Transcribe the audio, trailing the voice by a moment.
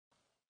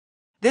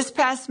This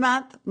past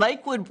month,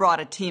 Lakewood brought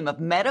a team of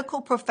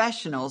medical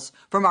professionals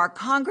from our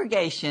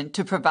congregation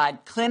to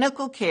provide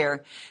clinical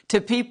care to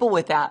people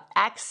without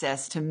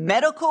access to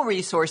medical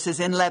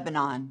resources in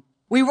Lebanon.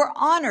 We were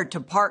honored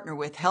to partner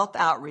with Health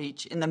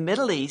Outreach in the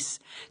Middle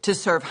East to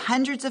serve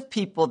hundreds of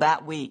people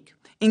that week,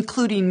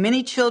 including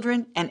many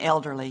children and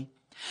elderly.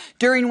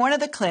 During one of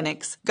the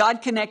clinics,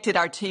 God connected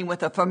our team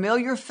with a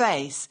familiar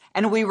face,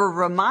 and we were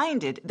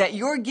reminded that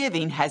your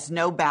giving has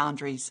no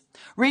boundaries,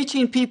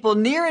 reaching people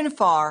near and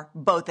far,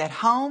 both at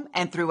home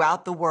and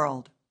throughout the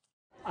world.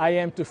 I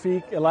am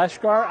Tawfiq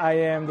El-Ashkar. I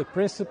am the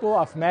principal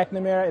of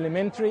McNamara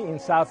Elementary in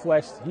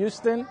Southwest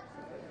Houston.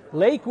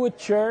 Lakewood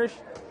Church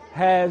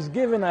has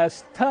given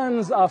us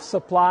tons of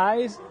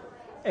supplies,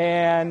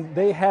 and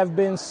they have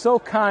been so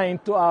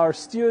kind to our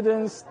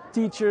students,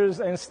 teachers,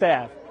 and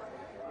staff.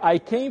 I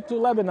came to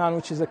Lebanon,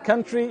 which is a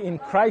country in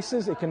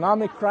crisis,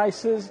 economic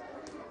crisis,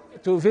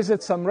 to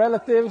visit some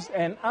relatives,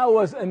 and I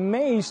was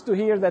amazed to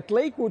hear that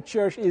Lakewood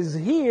Church is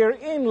here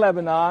in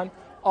Lebanon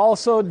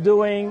also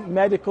doing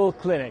medical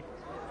clinic.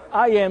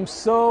 I am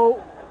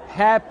so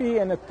happy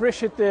and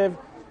appreciative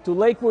to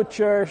Lakewood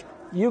Church.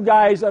 You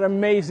guys are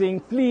amazing.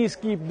 Please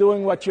keep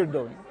doing what you're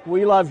doing.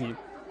 We love you.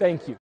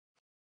 Thank you.